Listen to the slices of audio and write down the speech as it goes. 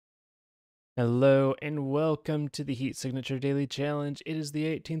Hello and welcome to the Heat Signature Daily Challenge. It is the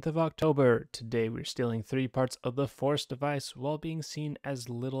 18th of October. Today we're stealing 3 parts of the Force device while being seen as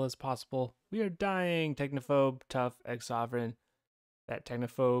little as possible. We are dying, Technophobe, tough, ex-sovereign. That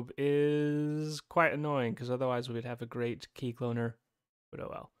Technophobe is quite annoying because otherwise we would have a great key cloner, but oh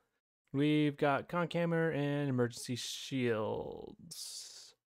well. We've got conch hammer and emergency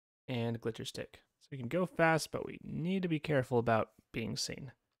shields and a glitcher stick. So we can go fast, but we need to be careful about being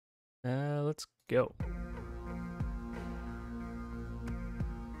seen. Let's go.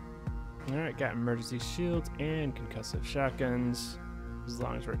 Alright, got emergency shields and concussive shotguns. As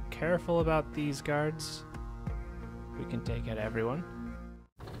long as we're careful about these guards, we can take out everyone.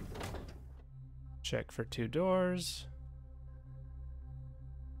 Check for 2 doors.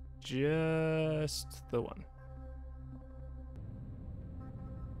 Just the one.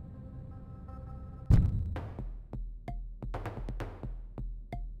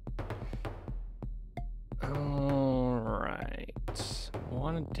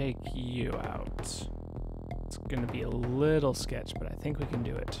 Want to take you out. It's going to be a little sketch, but I think we can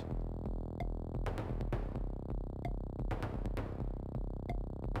do it.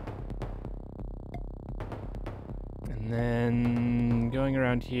 And then going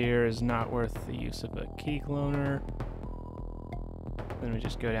around here is not worth the use of a key cloner. Then we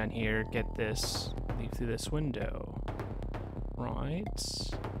just go down here, get this, leave through this window. Right.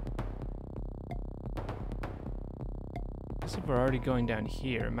 If we're already going down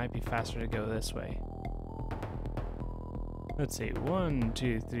here, it might be faster to go this way. Let's see, 1,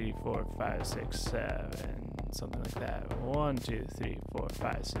 2, 3, 4, 5, 6, 7, something like that. 1, 2, 3, 4,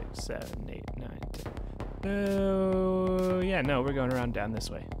 5, 6, 7, 8, 9, 10. Oh, yeah, no, we're going around down this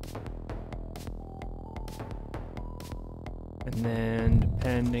way. And then,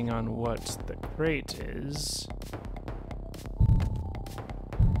 depending on what the crate is,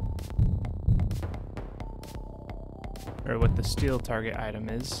 or what the steel target item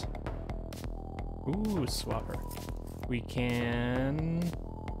is. Ooh, swapper. We can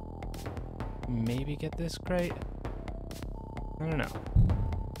maybe get this crate. I don't know.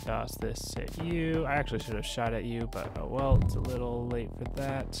 Toss this at you. I actually should have shot at you, but oh well, it's a little late for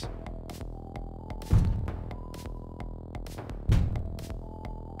that.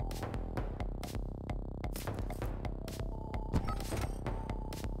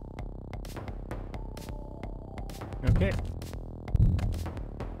 Okay.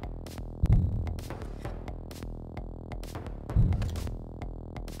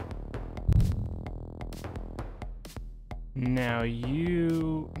 Now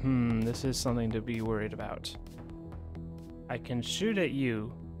you... this is something to be worried about. I can shoot at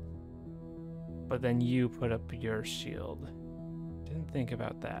you, but then you put up your shield. Didn't think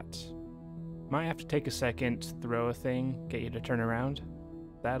about that. Might have to take a second, throw a thing, get you to turn around.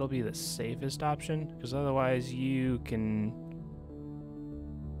 That'll be the safest option, because otherwise you can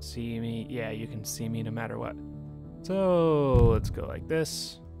see me. Yeah, you can see me no matter what. So let's go like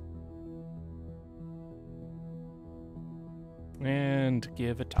this. And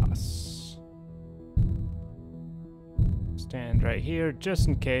give a toss. Stand right here, just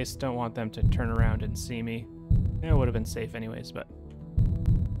in case. Don't want them to turn around and see me. It would have been safe anyways, but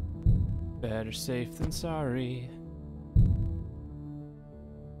better safe than sorry.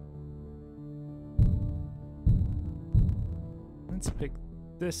 Let's pick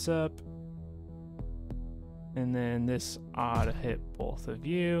this up. And then this ought to hit both of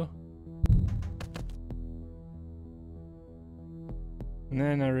you. And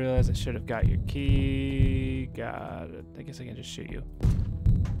then I realized I should have got your key. Got it. I guess I can just shoot you.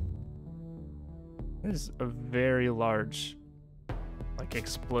 This is a very large, like,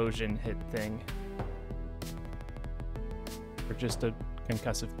 explosion hit thing. Or just a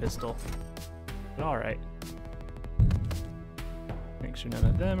concussive pistol. But alright. Make sure none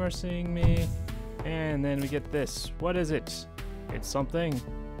of them are seeing me. And then we get this. What is it? It's something.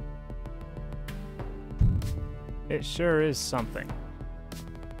 It sure is something.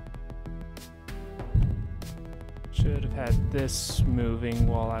 Should have had this moving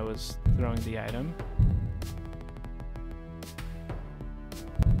while I was throwing the item.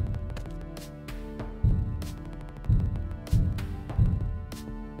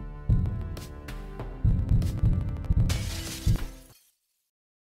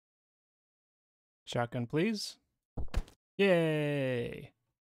 Shotgun, please. Yay!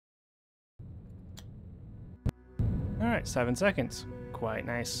 Alright, 7 seconds. Quite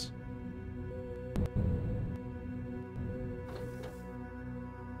nice.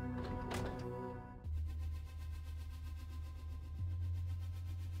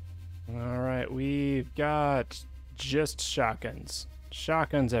 Alright, we've got just shotguns.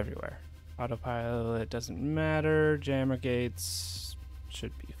 Shotguns everywhere. Autopilot doesn't matter. Jammer gates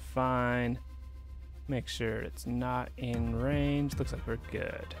should be fine. Make sure it's not in range. Looks like we're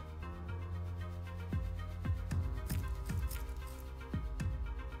good.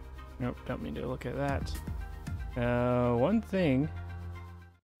 Nope, don't mean to look at that. One thing,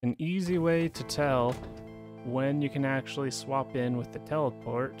 an easy way to tell when you can actually swap in with the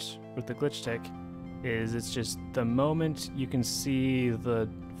teleport, with the glitch tick, is it's just the moment you can see the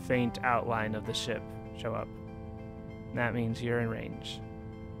faint outline of the ship show up. That means you're in range.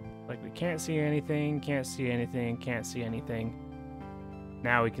 Like, we can't see anything, can't see anything, can't see anything.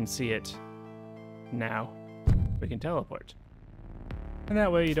 Now we can see it. Now we can teleport. And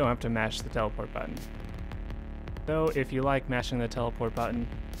that way you don't have to mash the teleport button. Though, if you like mashing the teleport button,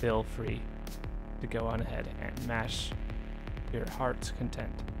 feel free to go on ahead and mash your heart's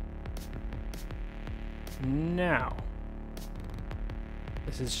content. Now,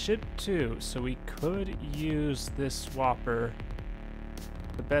 this is ship 2, so we could use this swapper.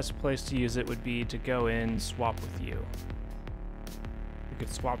 The best place to use it would be to go in, swap with you. We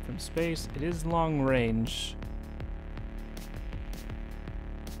could swap from space. It is long range.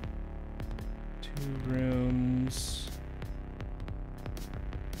 2 rooms.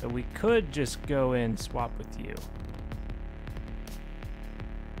 So we could just go in, swap with you.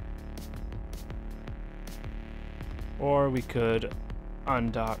 Or we could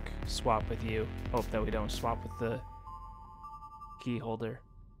undock, swap with you. Hope that we don't swap with the key holder.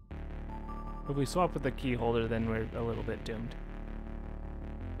 If we swap with the key holder, then we're a little bit doomed.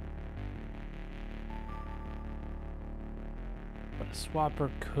 But a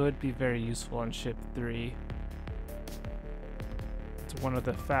swapper could be very useful on ship 3. It's one of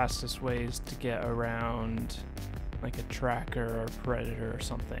the fastest ways to get around like a tracker or predator or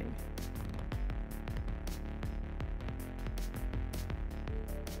something.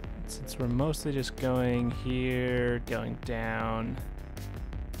 Since we're mostly just going here, going down,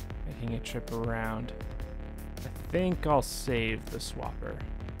 making a trip around, I think I'll save the swapper.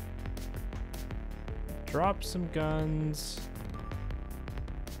 Drop some guns.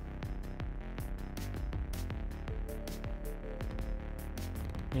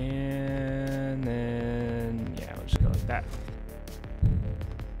 And then, yeah, we'll just go like that.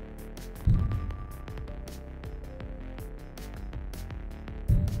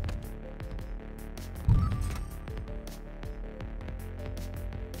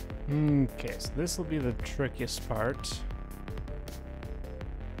 Okay, so this will be the trickiest part.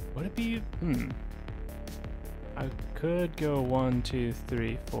 Would it be? I could go 1, 2,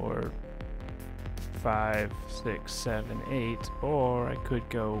 3, 4, 5, 6, 7, 8, or I could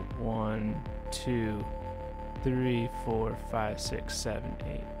go 1, 2, 3, 4, 5, 6, 7,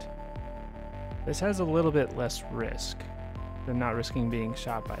 8. This has a little bit less risk than not risking being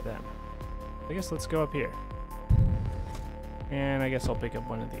shot by them. I guess let's go up here. And I guess I'll pick up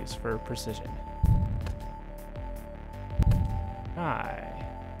one of these for precision. Hi.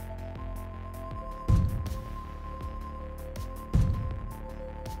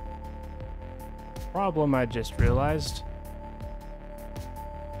 Problem I just realized.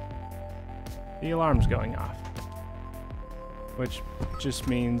 The alarm's going off. Which just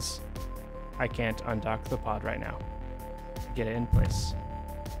means I can't undock the pod right now. Get it in place.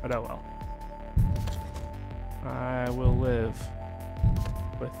 But oh well. I will live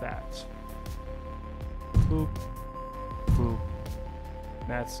with that. Boop. Boop.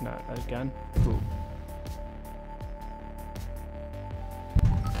 That's not a gun. Boop.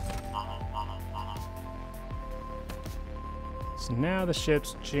 So now the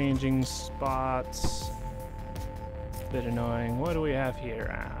ship's changing spots. A bit annoying. What do we have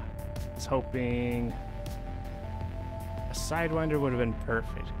here? I was hoping a Sidewinder would have been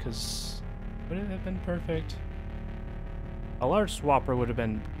perfect, because would it have been perfect? A large swapper would have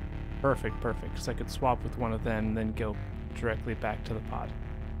been perfect, because I could swap with one of them and then go directly back to the pod.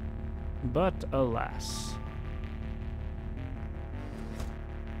 But alas.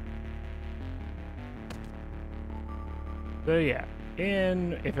 So yeah,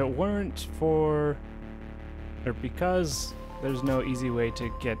 and if it weren't for, or because there's no easy way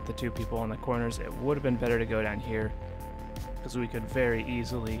to get the 2 people on the corners, it would have been better to go down here, because we could very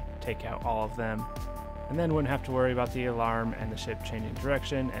easily take out all of them, and then wouldn't have to worry about the alarm and the ship changing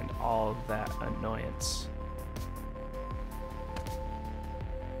direction and all of that annoyance.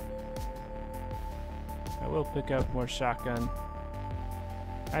 I will pick up more shotgun.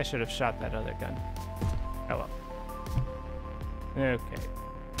 I should have shot that other gun. Oh well. Okay.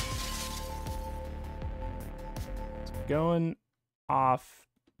 It's going off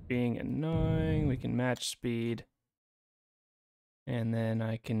being annoying. We can match speed. And then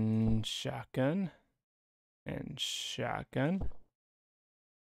I can shotgun and shotgun.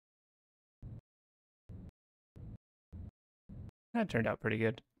 That turned out pretty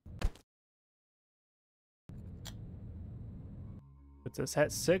good. Puts us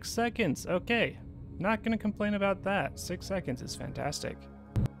at 6 seconds. Okay, not gonna complain about that. 6 seconds is fantastic.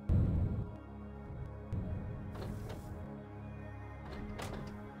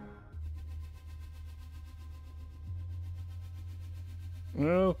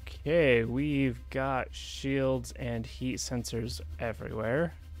 Okay, we've got shields and heat sensors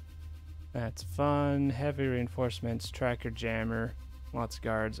everywhere. That's fun. Heavy reinforcements, tracker jammer, lots of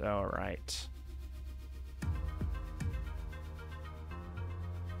guards. All right.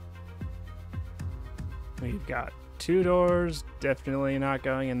 We've got 2 doors, definitely not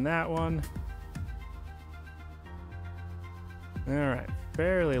going in that one. All right,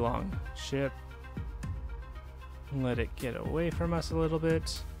 fairly long ship. Let it get away from us a little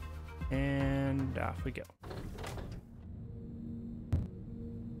bit, and off we go.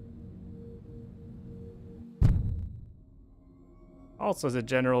 Also, as a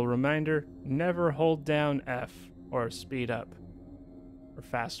general reminder, never hold down F or speed up or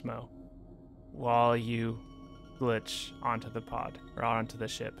fast mo while you glitch onto the pod or onto the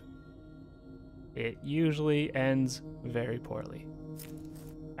ship. It usually ends very poorly,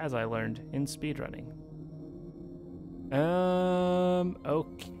 as I learned in speedrunning.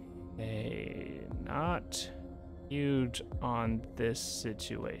 Okay, not huge on this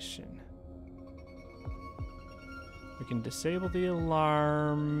situation. We can disable the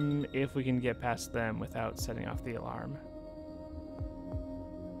alarm if we can get past them without setting off the alarm.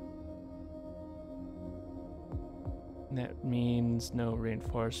 That means no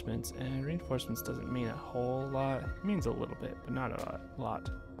reinforcements, and reinforcements doesn't mean a whole lot. It means a little bit, but not a lot.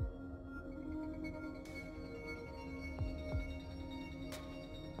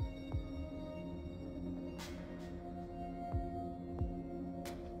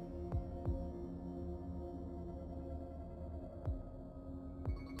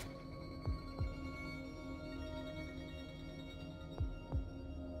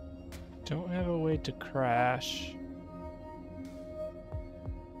 Don't have a way to crash.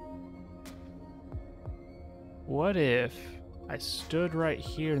 What if I stood right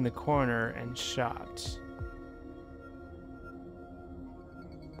here in the corner and shot?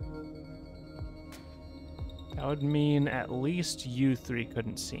 That would mean at least you 3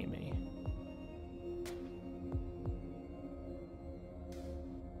 couldn't see me.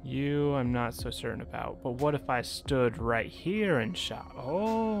 You, I'm not so certain about. But what if I stood right here and shot?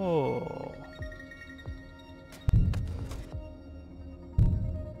 Oh.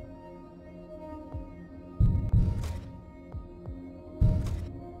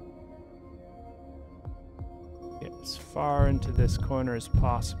 Get as far into this corner as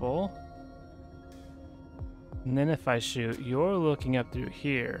possible. And then if I shoot, you're looking up through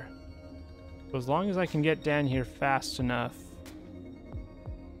here. So as long as I can get down here fast enough,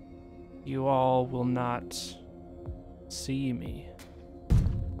 you all will not see me.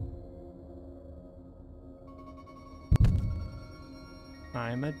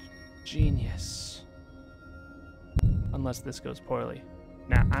 I'm a genius. Unless this goes poorly.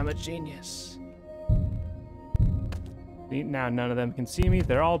 Now, I'm a genius. Now none of them can see me.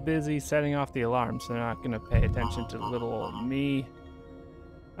 They're all busy setting off the alarm, so they're not going to pay attention to little old me.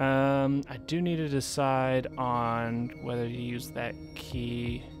 I do need to decide on whether to use that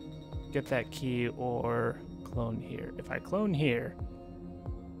key, get that key, or clone here. If I clone here,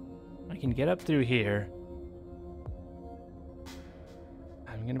 I can get up through here.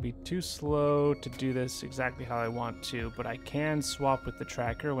 I'm going to be too slow to do this exactly how I want to, but I can swap with the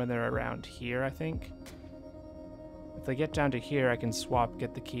tracker when they're around here, I think. If they get down to here, I can swap,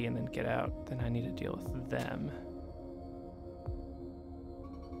 get the key, and then get out. Then I need to deal with them.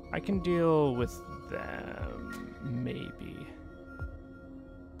 I can deal with them, maybe.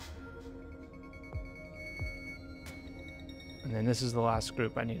 And then this is the last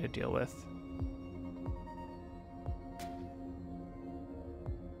group I need to deal with.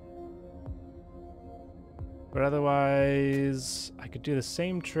 But otherwise, I could do the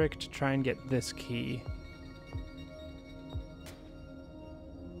same trick to try and get this key.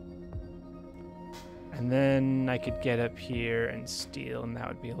 And then I could get up here and steal, and that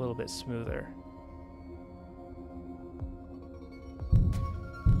would be a little bit smoother.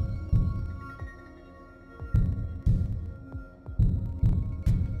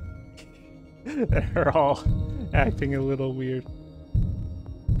 They're all acting a little weird.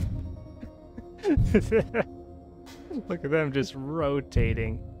 Look at them just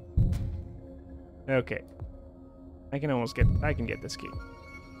rotating. Okay. I can get this key.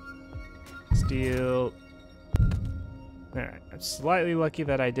 Steal. Alright, I'm slightly lucky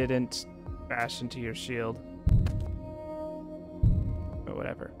that I didn't bash into your shield. But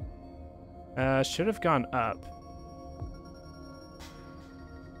whatever. Should have gone up.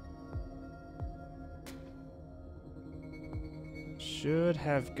 Should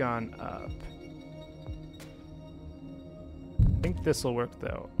have gone up. I think this will work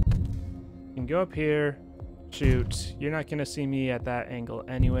though. You can go up here, shoot. You're not gonna see me at that angle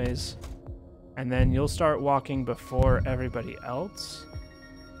anyways. And then you'll start walking before everybody else.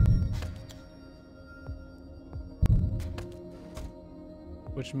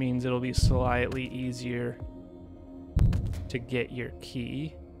 Which means it'll be slightly easier to get your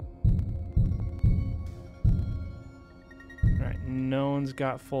key. Alright, no one's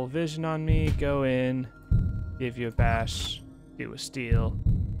got full vision on me. Go in, give you a bash, do a steal,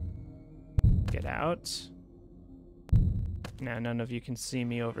 get out. Now none of you can see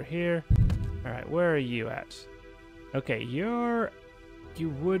me over here. Alright, where are you at? Okay, you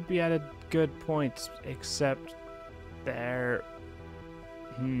would be at a good point, except there.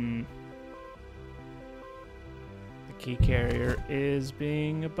 The key carrier is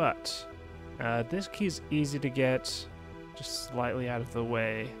being a butt. This key's easy to get, just slightly out of the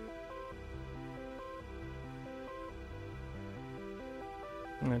way.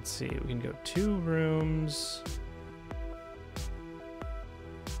 Let's see, we can go 2 rooms.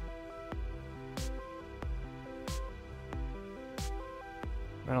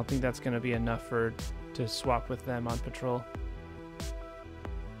 I don't think that's going to be enough to swap with them on patrol.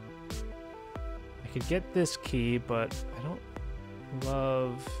 I could get this key, but I don't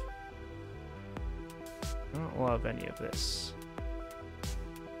love any of this.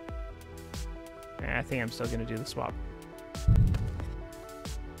 I think I'm still going to do the swap.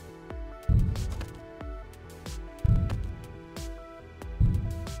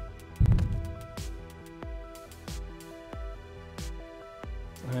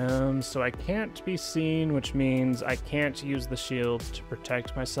 So I can't be seen, which means I can't use the shield to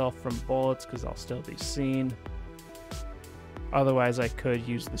protect myself from bullets because I'll still be seen. Otherwise, I could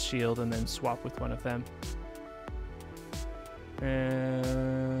use the shield and then swap with one of them.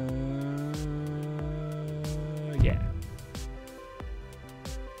 Yeah.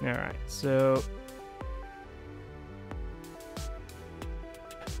 Alright, so...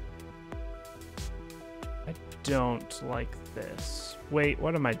 I don't like this. Wait,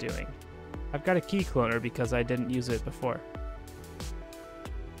 what am I doing? I've got a key cloner because I didn't use it before.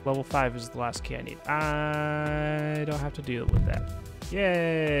 Level 5 is the last key I need. I don't have to deal with that.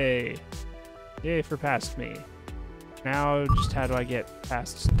 Yay! Yay for past me. Now, just how do I get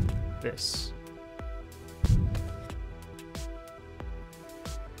past this?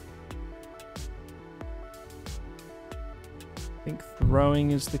 I think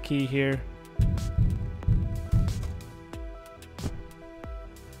throwing is the key here.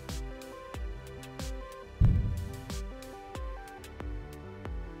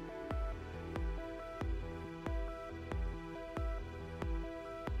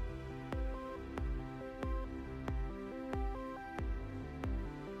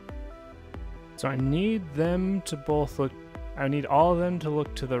 So I need them to both look... I need all of them to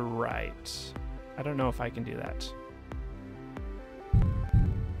look to the right. I don't know if I can do that.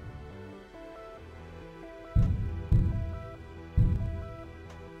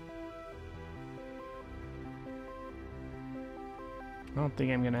 I don't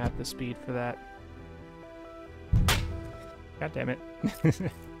think I'm going to have the speed for that. God damn it.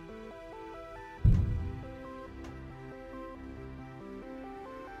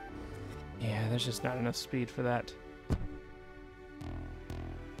 Yeah, there's just not enough speed for that.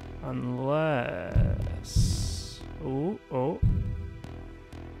 Unless... Oh, oh.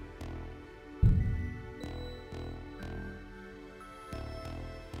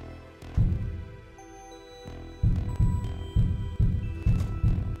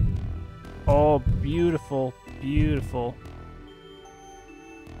 Oh, beautiful, beautiful.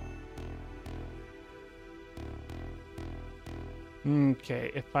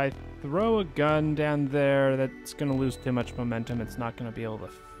 Okay, if I throw a gun down there, that's going to lose too much momentum. It's not going to be able to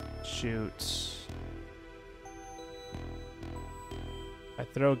shoot. If I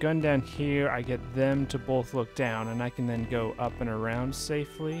throw a gun down here, I get them to both look down, and I can then go up and around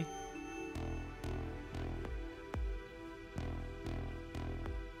safely.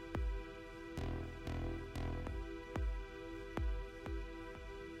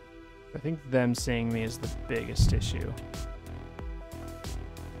 I think them seeing me is the biggest issue.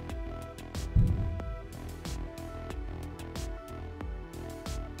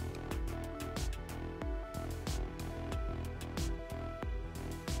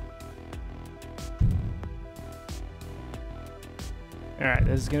 Alright,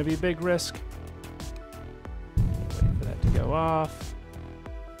 this is going to be a big risk. Wait for that to go off.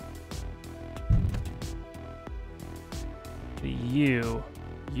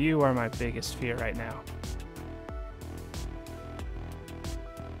 You are my biggest fear right now.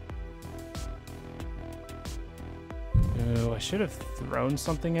 Oh, I should have thrown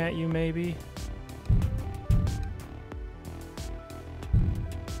something at you, maybe.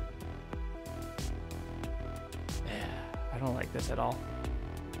 I don't like this at all.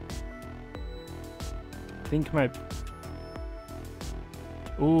 I think my...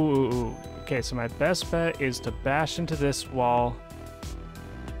 Ooh. Okay, so my best bet is to bash into this wall.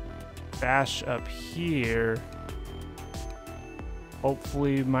 Bash up here.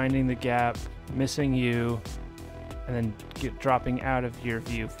 Hopefully minding the gap, missing you, and then dropping out of your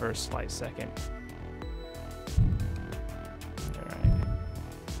view for a slight second. Alright.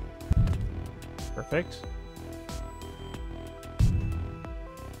 Perfect.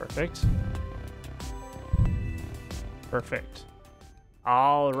 Perfect. Perfect.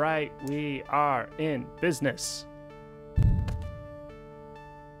 All right, we are in business.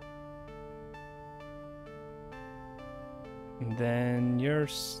 And then you're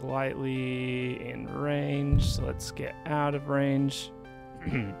slightly in range, so let's get out of range,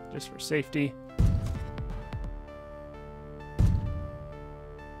 just for safety.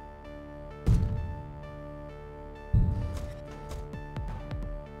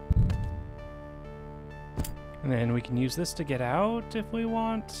 And then we can use this to get out if we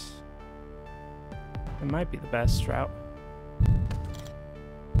want. It might be the best route.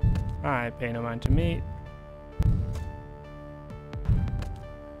 I pay no mind to meet.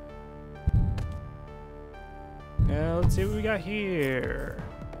 Let's see what we got here.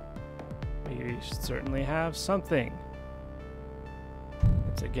 We certainly have something.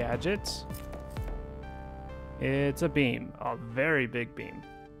 It's a gadget. It's a beam, a very big beam.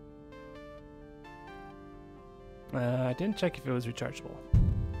 I didn't check if it was rechargeable.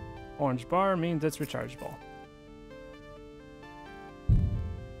 Orange bar means it's rechargeable.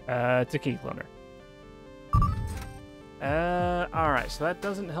 It's a key cloner. Alright, so that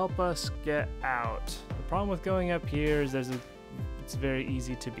doesn't help us get out. The problem with going up here is it's very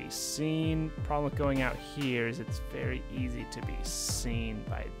easy to be seen. The problem with going out here is it's very easy to be seen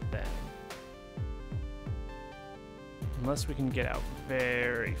by them. Unless we can get out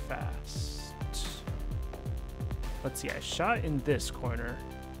very fast. Let's see, I shot in this corner.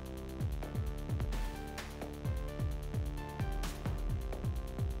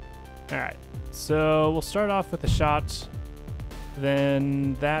 Alright, so we'll start off with a shot.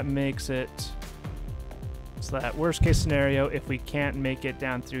 Then that makes it so that worst case scenario, if we can't make it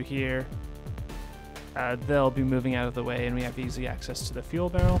down through here, they'll be moving out of the way and we have easy access to the fuel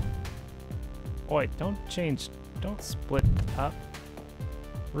barrel. Oh wait, don't split up.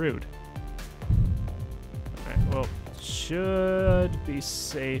 Rude. Alright, well, should be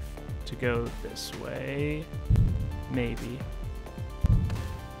safe to go this way. Maybe.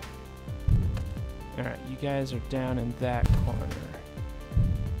 Alright, you guys are down in that corner.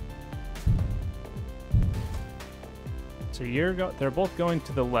 So they're both going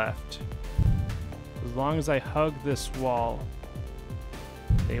to the left. As long as I hug this wall,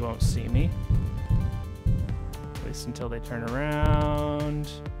 they won't see me. At least until they turn around.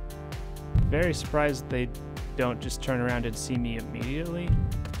 Very surprised they don't just turn around and see me immediately.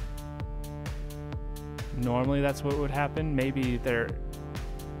 Normally that's what would happen. Maybe their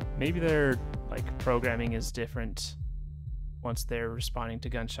like programming is different once they're responding to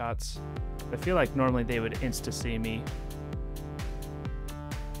gunshots. I feel like normally they would insta-see me.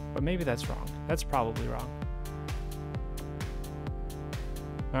 But maybe that's wrong. That's probably wrong.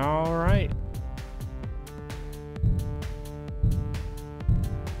 All right.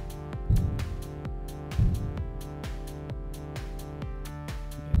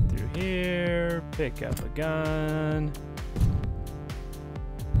 Get through here, pick up a gun,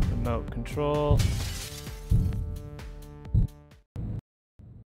 remote control,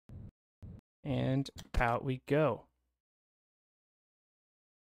 and out we go.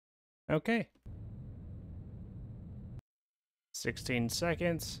 Okay. 16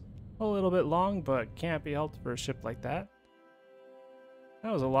 seconds. A little bit long, but can't be helped for a ship like that.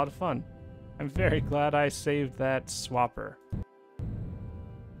 That was a lot of fun. I'm very glad I saved that swapper.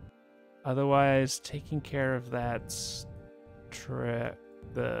 Otherwise, taking care of that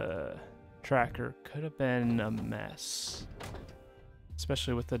the tracker could have been a mess.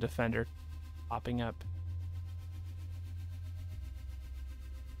 Especially with the defender popping up.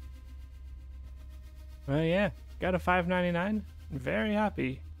 Well, yeah, got a 599. Very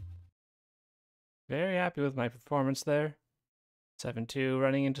happy. Very happy with my performance there. 7-2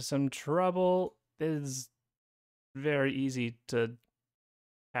 running into some trouble. It is very easy to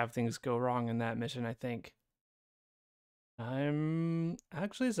have things go wrong in that mission, I think. I'm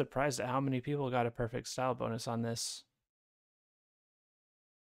actually surprised at how many people got a perfect style bonus on this.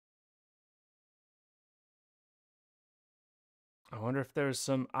 I wonder if there's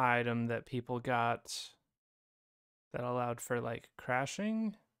some item that people got that allowed for like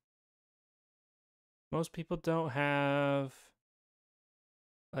crashing. Most people don't have,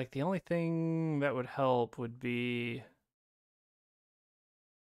 like, the only thing that would help would be,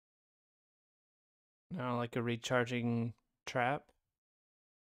 like a recharging trap,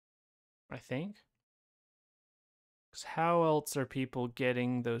 I think. Because how else are people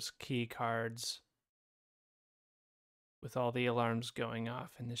getting those key cards with all the alarms going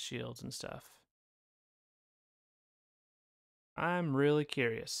off and the shields and stuff? I'm really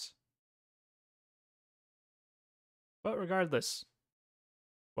curious. But regardless,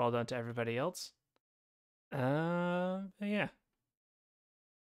 well done to everybody else. Yeah.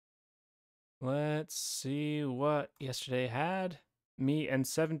 Let's see what yesterday had. Me and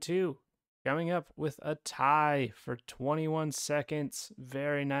 7-2 coming up with a tie for 21 seconds.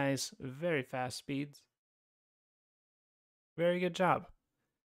 Very nice, very fast speeds. Very good job.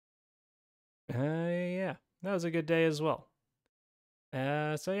 Yeah, that was a good day as well.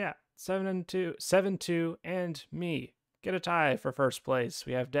 So yeah, 7-2, and me get a tie for first place.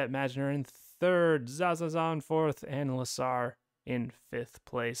 We have Det Maginer in third, Zazaza in fourth, and Lassar in fifth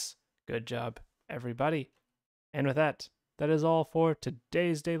place. Good job, everybody. And with that, that is all for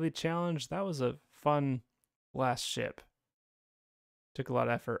today's daily challenge. That was a fun last ship. Took a lot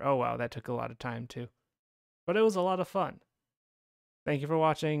of effort. Oh wow, that took a lot of time too. But it was a lot of fun. Thank you for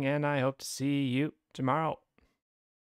watching, and I hope to see you tomorrow.